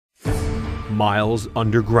Miles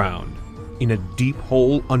underground, in a deep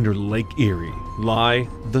hole under Lake Erie, lie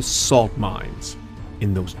the salt mines.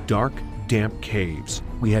 In those dark, damp caves,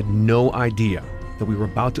 we had no idea that we were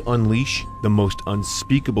about to unleash the most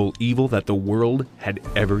unspeakable evil that the world had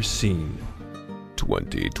ever seen.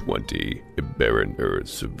 2020, a barren Earth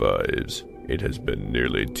survives. It has been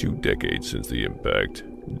nearly 2 decades since the impact,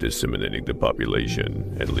 disseminating the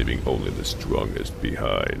population and leaving only the strongest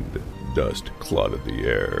behind. Dust clouded the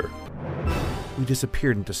air. We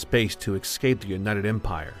disappeared into space to escape the United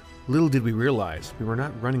Empire. Little did we realize we were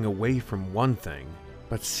not running away from one thing,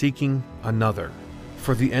 but seeking another.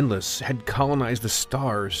 For the Endless had colonized the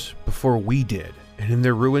stars before we did, and in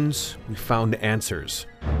their ruins we found answers.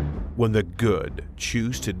 When the good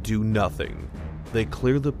choose to do nothing, they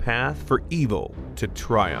clear the path for evil to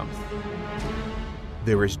triumph.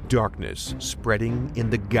 There is darkness spreading in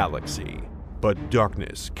the galaxy, but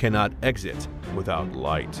darkness cannot exit without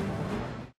light.